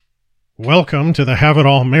Welcome to the Have It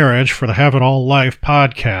All Marriage for the Have It All Life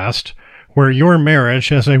podcast, where your marriage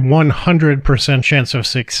has a 100% chance of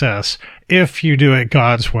success if you do it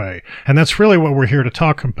God's way. And that's really what we're here to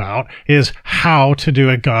talk about, is how to do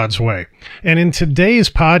it God's way. And in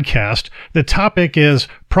today's podcast, the topic is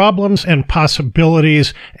problems and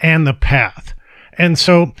possibilities and the path. And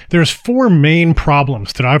so there's four main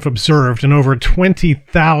problems that I've observed in over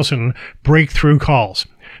 20,000 breakthrough calls.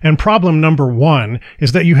 And problem number one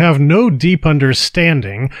is that you have no deep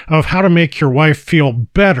understanding of how to make your wife feel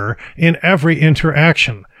better in every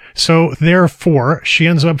interaction. So therefore, she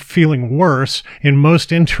ends up feeling worse in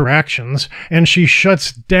most interactions, and she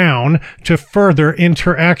shuts down to further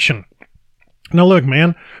interaction. Now look,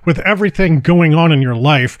 man, with everything going on in your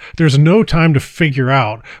life, there's no time to figure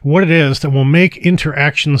out what it is that will make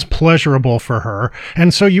interactions pleasurable for her.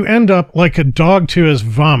 And so you end up like a dog to his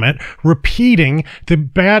vomit, repeating the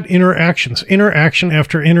bad interactions, interaction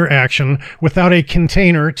after interaction, without a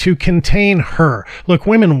container to contain her. Look,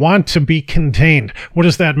 women want to be contained. What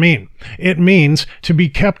does that mean? It means to be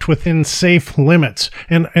kept within safe limits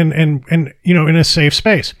and you know, in a safe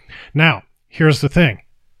space. Now, here's the thing.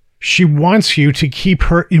 She wants you to keep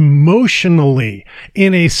her emotionally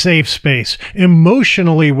in a safe space,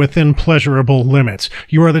 emotionally within pleasurable limits.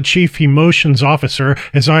 You are the chief emotions officer,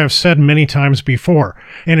 as I have said many times before.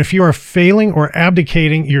 And if you are failing or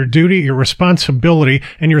abdicating your duty, your responsibility,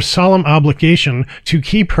 and your solemn obligation to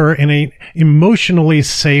keep her in a emotionally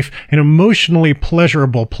safe and emotionally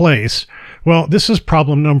pleasurable place, well, this is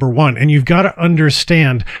problem number one, and you've got to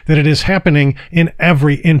understand that it is happening in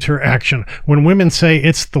every interaction. When women say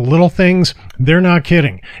it's the little things, they're not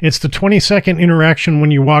kidding. It's the 20-second interaction when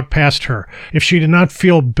you walk past her. If she did not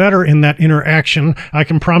feel better in that interaction, I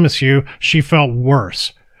can promise you she felt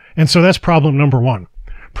worse. And so that's problem number one.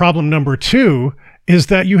 Problem number two is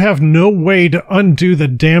that you have no way to undo the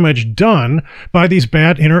damage done by these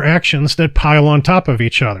bad interactions that pile on top of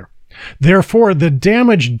each other. Therefore, the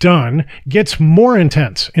damage done gets more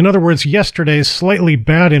intense. In other words, yesterday's slightly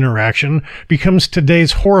bad interaction becomes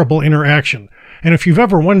today's horrible interaction. And if you've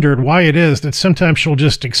ever wondered why it is that sometimes she'll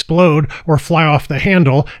just explode or fly off the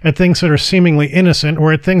handle at things that are seemingly innocent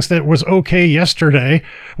or at things that was okay yesterday,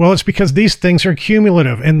 well, it's because these things are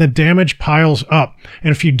cumulative and the damage piles up. And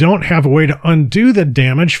if you don't have a way to undo the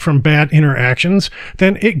damage from bad interactions,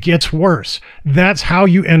 then it gets worse. That's how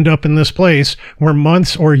you end up in this place where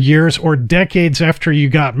months or years or decades after you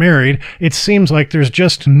got married, it seems like there's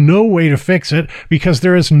just no way to fix it because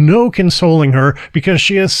there is no consoling her because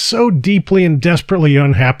she is so deeply and desperately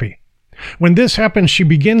unhappy. When this happens, she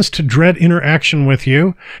begins to dread interaction with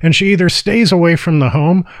you, and she either stays away from the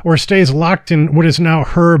home or stays locked in what is now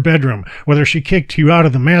her bedroom, whether she kicked you out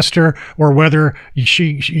of the master or whether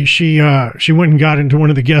she went and got into one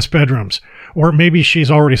of the guest bedrooms, or maybe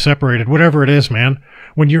she's already separated, whatever it is, man.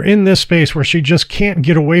 When you're in this space where she just can't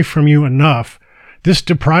get away from you enough, this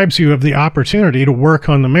deprives you of the opportunity to work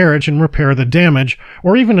on the marriage and repair the damage,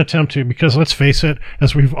 or even attempt to, because let's face it,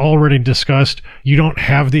 as we've already discussed, you don't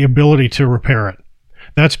have the ability to repair it.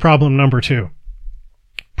 That's problem number two.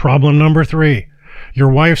 Problem number three, your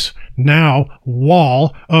wife's now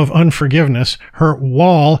wall of unforgiveness, her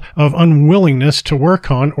wall of unwillingness to work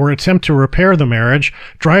on or attempt to repair the marriage,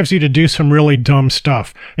 drives you to do some really dumb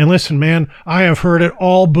stuff. And listen, man, I have heard it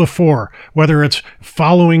all before, whether it's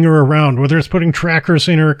following her around, whether it's putting trackers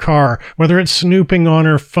in her car, whether it's snooping on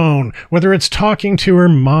her phone, whether it's talking to her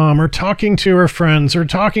mom or talking to her friends or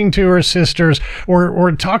talking to her sisters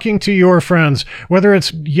or talking to your friends, whether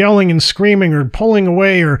it's yelling and screaming or pulling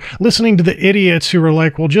away or listening to the idiots who are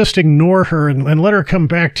like, well, just ignore her and let her come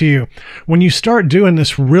back to you. When you start doing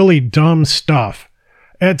this really dumb stuff,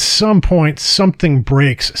 at some point, something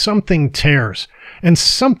breaks, something tears, and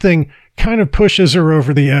something kind of pushes her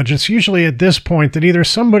over the edge. It's usually at this point that either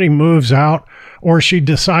somebody moves out or she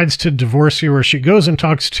decides to divorce you or she goes and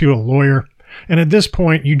talks to a lawyer. And at this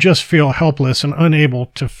point, you just feel helpless and unable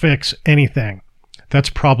to fix anything.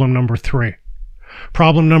 That's problem number three.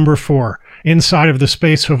 Problem number four, inside of the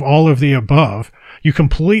space of all of the above, you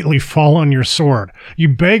completely fall on your sword. You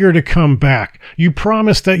beg her to come back. You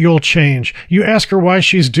promise that you'll change. You ask her why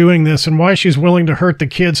she's doing this and why she's willing to hurt the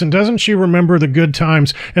kids, and doesn't she remember the good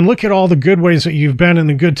times? And look at all the good ways that you've been and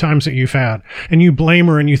the good times that you've had. And you blame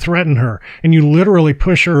her and you threaten her, and you literally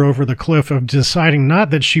push her over the cliff of deciding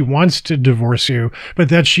not that she wants to divorce you, but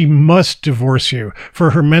that she must divorce you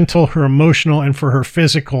for her mental, her emotional, and for her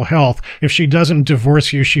physical health. If she doesn't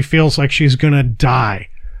divorce you, she feels like she's gonna die.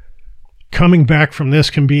 Coming back from this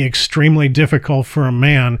can be extremely difficult for a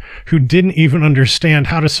man who didn't even understand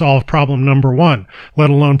how to solve problem number one, let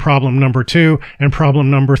alone problem number two and problem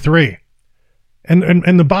number three.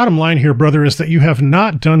 And the bottom line here, brother, is that you have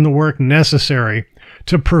not done the work necessary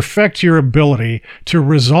to perfect your ability to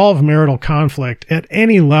resolve marital conflict at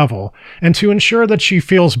any level and to ensure that she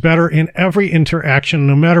feels better in every interaction,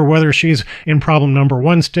 no matter whether she's in problem number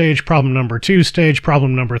 1 stage, problem number 2 stage,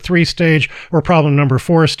 problem number 3 stage, or problem number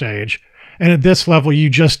 4 stage. And at this level, you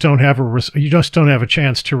just don't have a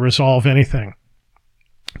chance to resolve anything.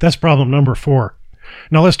 That's problem number 4.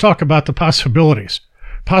 Now let's talk about the possibilities.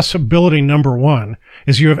 Possibility number 1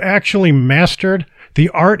 is you have actually mastered the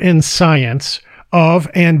art and science of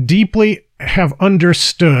and deeply have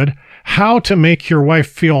understood how to make your wife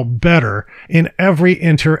feel better in every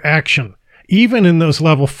interaction, even in those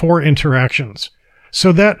level 4 interactions,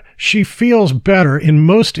 so that she feels better in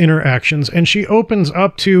most interactions and she opens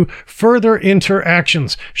up to further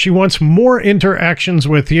interactions. She wants more interactions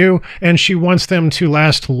with you and she wants them to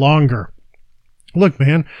last longer. Look,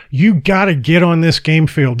 man, you got to get on this game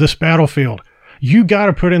field, this battlefield. You got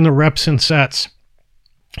to put in the reps and sets.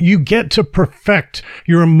 You get to perfect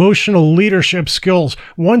your emotional leadership skills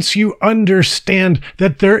once you understand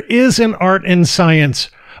that there is an art and science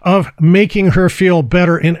of making her feel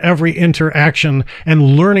better in every interaction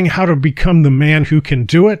and learning how to become the man who can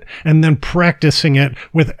do it, and then practicing it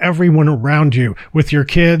with everyone around you, with your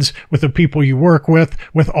kids, with the people you work with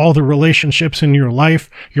all the relationships in your life.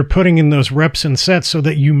 You're putting in those reps and sets so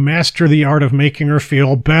that you master the art of making her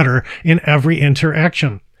feel better in every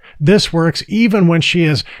interaction. This works even when she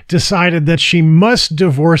has decided that she must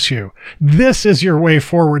divorce you. This is your way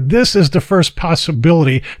forward. This is the first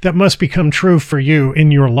possibility that must become true for you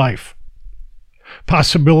in your life.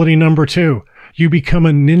 Possibility number 2. You become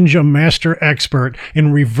a ninja master expert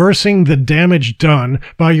in reversing the damage done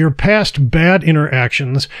by your past bad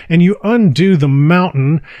interactions, and you undo the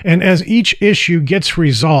mountain, and as each issue gets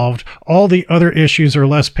resolved, all the other issues are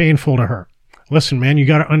less painful to her. Listen, man, you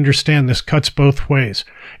got to understand this cuts both ways.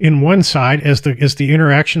 In one side, as the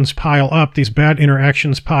interactions pile up, these bad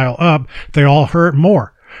interactions pile up, they all hurt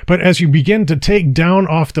more. But as you begin to take down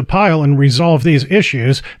off the pile and resolve these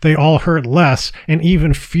issues, they all hurt less, and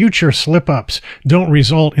even future slip-ups don't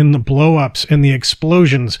result in the blow-ups and the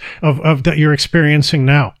explosions of that you're experiencing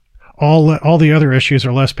now. All the other issues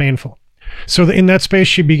are less painful. So in that space,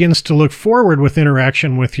 she begins to look forward with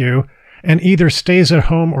interaction with you, and either stays at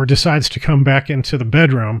home or decides to come back into the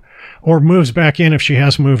bedroom, or moves back in if she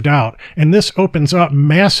has moved out. And this opens up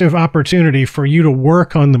massive opportunity for you to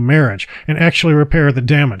work on the marriage and actually repair the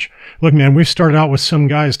damage. Look, man, we've started out with some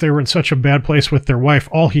guys, they were in such a bad place with their wife.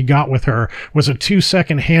 All he got with her was a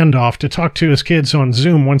 2-second handoff to talk to his kids on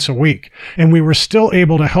Zoom once a week. And we were still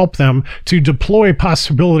able to help them to deploy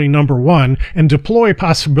possibility number 1 and deploy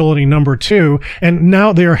possibility number 2. And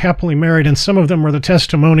now they are happily married, and some of them are the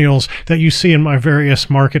testimonials that you see in my various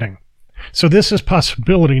marketing. So this is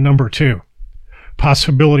possibility number 2.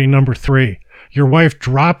 Possibility number 3. Your wife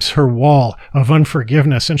drops her wall of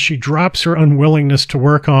unforgiveness, and she drops her unwillingness to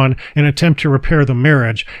work on and attempt to repair the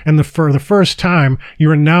marriage. And for the first time,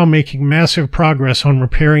 you are now making massive progress on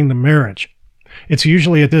repairing the marriage. It's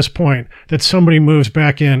usually at this point that somebody moves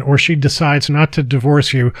back in, or she decides not to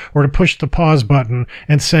divorce you, or to push the pause button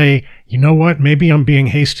and say, you know what, maybe I'm being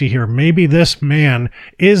hasty here. Maybe this man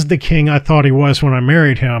is the king I thought he was when I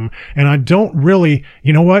married him, and I don't really,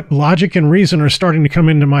 you know what, logic and reason are starting to come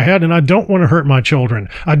into my head, and I don't want to hurt my children.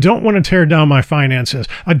 I don't want to tear down my finances.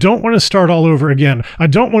 I don't want to start all over again. I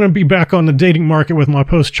don't want to be back on the dating market with my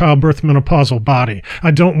post-childbirth menopausal body.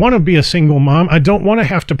 I don't want to be a single mom. I don't want to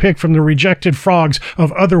have to pick from the rejected frogs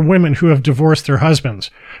of other women who have divorced their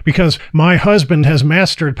husbands, because my husband has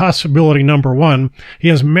mastered possibility number 1. He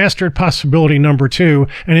has mastered possibility number 2,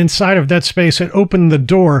 and inside of that space, it opened the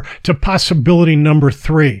door to possibility number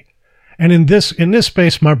 3. And in this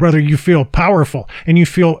space, my brother, you feel powerful and you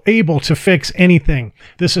feel able to fix anything.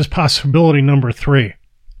 This is possibility number 3.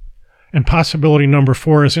 And possibility number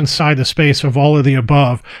 4 is inside the space of all of the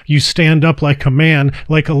above. You stand up like a man,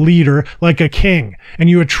 like a leader, like a king, and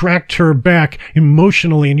you attract her back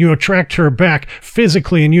emotionally, and you attract her back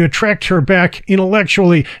physically, and you attract her back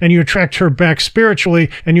intellectually, and you attract her back spiritually,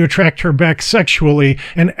 and you attract her back sexually,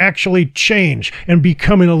 and actually change and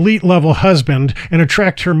become an elite level husband and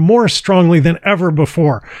attract her more strongly than ever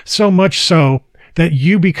before. So much so that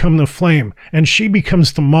you become the flame and she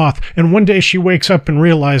becomes the moth. And one day she wakes up and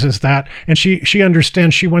realizes that, and she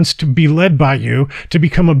understands she wants to be led by you to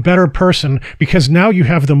become a better person, because now you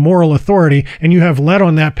have the moral authority and you have led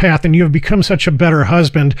on that path, and you have become such a better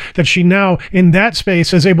husband that she now in that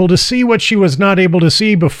space is able to see what she was not able to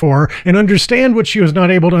see before and understand what she was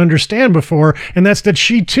not able to understand before. And that's that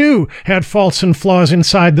she too had faults and flaws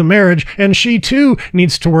inside the marriage, and she too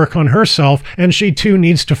needs to work on herself, and she too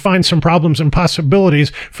needs to find some problems and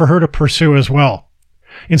possibilities for her to pursue as well.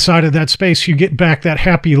 Inside of that space, you get back that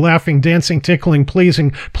happy, laughing, dancing, tickling,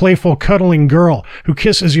 pleasing, playful, cuddling girl who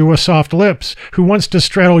kisses you with soft lips, who wants to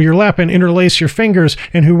straddle your lap and interlace your fingers,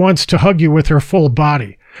 and who wants to hug you with her full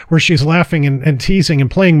body, where she's laughing and teasing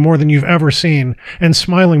and playing more than you've ever seen and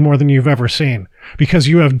smiling more than you've ever seen, because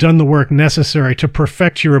you have done the work necessary to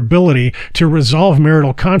perfect your ability to resolve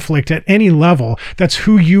marital conflict at any level. That's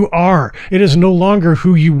who you are. It is no longer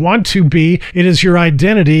who you want to be. It is your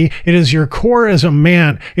identity. It is your core as a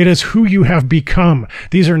man. It is who you have become.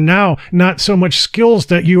 These are now not so much skills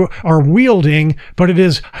that you are wielding, but it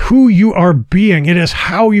is who you are being. It is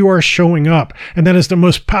how you are showing up. And that is the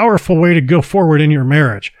most powerful way to go forward in your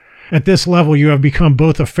marriage. At this level, you have become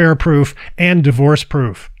both affair-proof and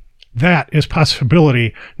divorce-proof. That is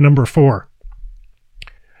possibility number 4.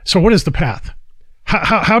 So what is the path?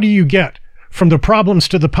 How do you get from the problems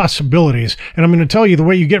to the possibilities? And I'm going to tell you the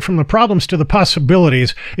way you get from the problems to the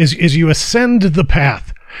possibilities is you ascend the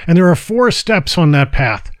path. And there are 4 steps on that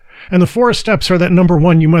path. And the 4 steps are that, number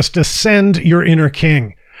 1, you must ascend your inner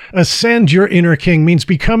king. Ascend your inner king means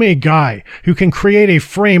become a guy who can create a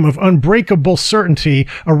frame of unbreakable certainty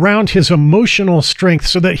around his emotional strength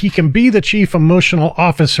so that he can be the chief emotional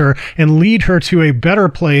officer and lead her to a better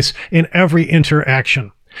place in every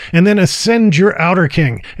interaction. And then ascend your outer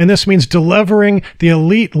king. And this means developing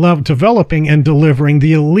and delivering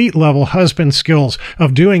the elite level husband skills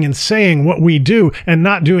of doing and saying what we do and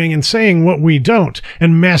not doing and saying what we don't,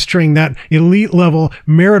 and mastering that elite level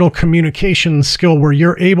marital communication skill where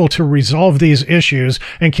you're able to resolve these issues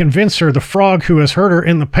and convince her the frog who has hurt her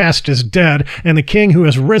in the past is dead and the king who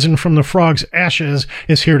has risen from the frog's ashes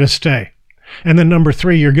is here to stay. And then number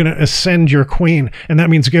 3, you're going to ascend your queen. And that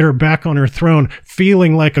means get her back on her throne,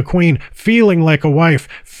 feeling like a queen, feeling like a wife,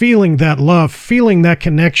 feeling that love, feeling that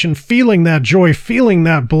connection, feeling that joy, feeling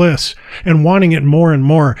that bliss, and wanting it more and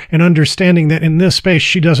more, and understanding that in this space,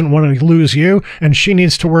 she doesn't want to lose you, and she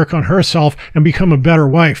needs to work on herself and become a better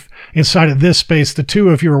wife. Inside of this space, the two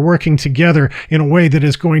of you are working together in a way that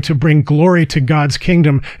is going to bring glory to God's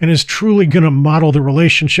kingdom and is truly going to model the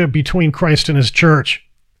relationship between Christ and his church.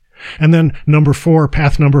 And then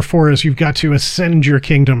path number 4 is you've got to ascend your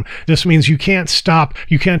kingdom. This means you can't stop.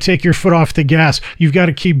 You can't take your foot off the gas. You've got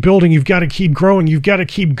to keep building. You've got to keep growing. You've got to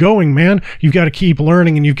keep going, man. You've got to keep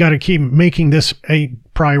learning, and you've got to keep making this a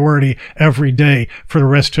priority every day for the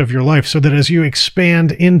rest of your life, so that as you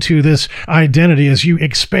expand into this identity, as you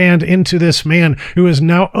expand into this man who is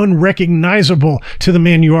now unrecognizable to the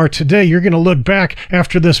man you are today, you're going to look back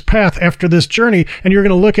after this path, after this journey, and you're going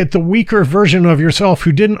to look at the weaker version of yourself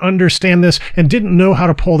who didn't understand this and didn't know how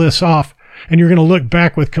to pull this off. And you're going to look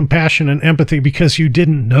back with compassion and empathy because you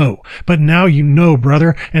didn't know. But now you know,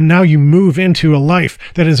 brother, and now you move into a life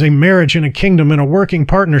that is a marriage and a kingdom and a working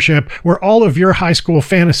partnership where all of your high school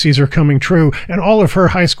fantasies are coming true and all of her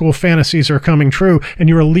high school fantasies are coming true, and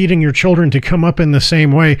you are leading your children to come up in the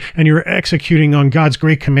same way, and you're executing on God's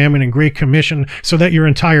great commandment and great commission so that your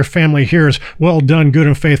entire family hears, "Well done, good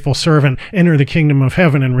and faithful servant, enter the kingdom of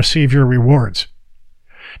heaven and receive your rewards."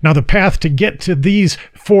 Now, the path to get to these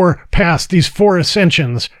 4 paths, these 4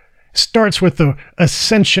 ascensions, starts with the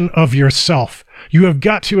ascension of yourself. You have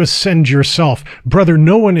got to ascend yourself. Brother,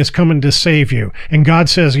 no one is coming to save you, and God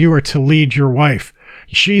says you are to lead your wife.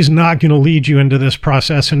 She's not going to lead you into this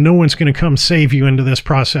process, and no one's going to come save you into this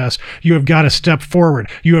process. You have got to step forward.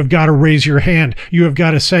 You have got to raise your hand. You have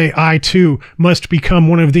got to say, "I too must become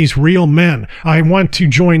one of these real men. I want to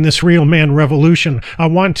join this real man revolution. I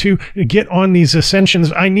want to get on these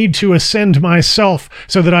ascensions. I need to ascend myself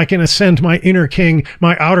so that I can ascend my inner king,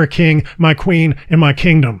 my outer king, my queen, and my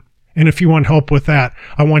kingdom." And if you want help with that,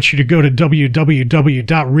 I want you to go to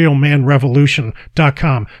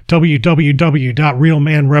www.realmanrevolution.com,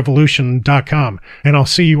 www.realmanrevolution.com, and I'll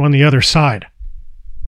see you on the other side.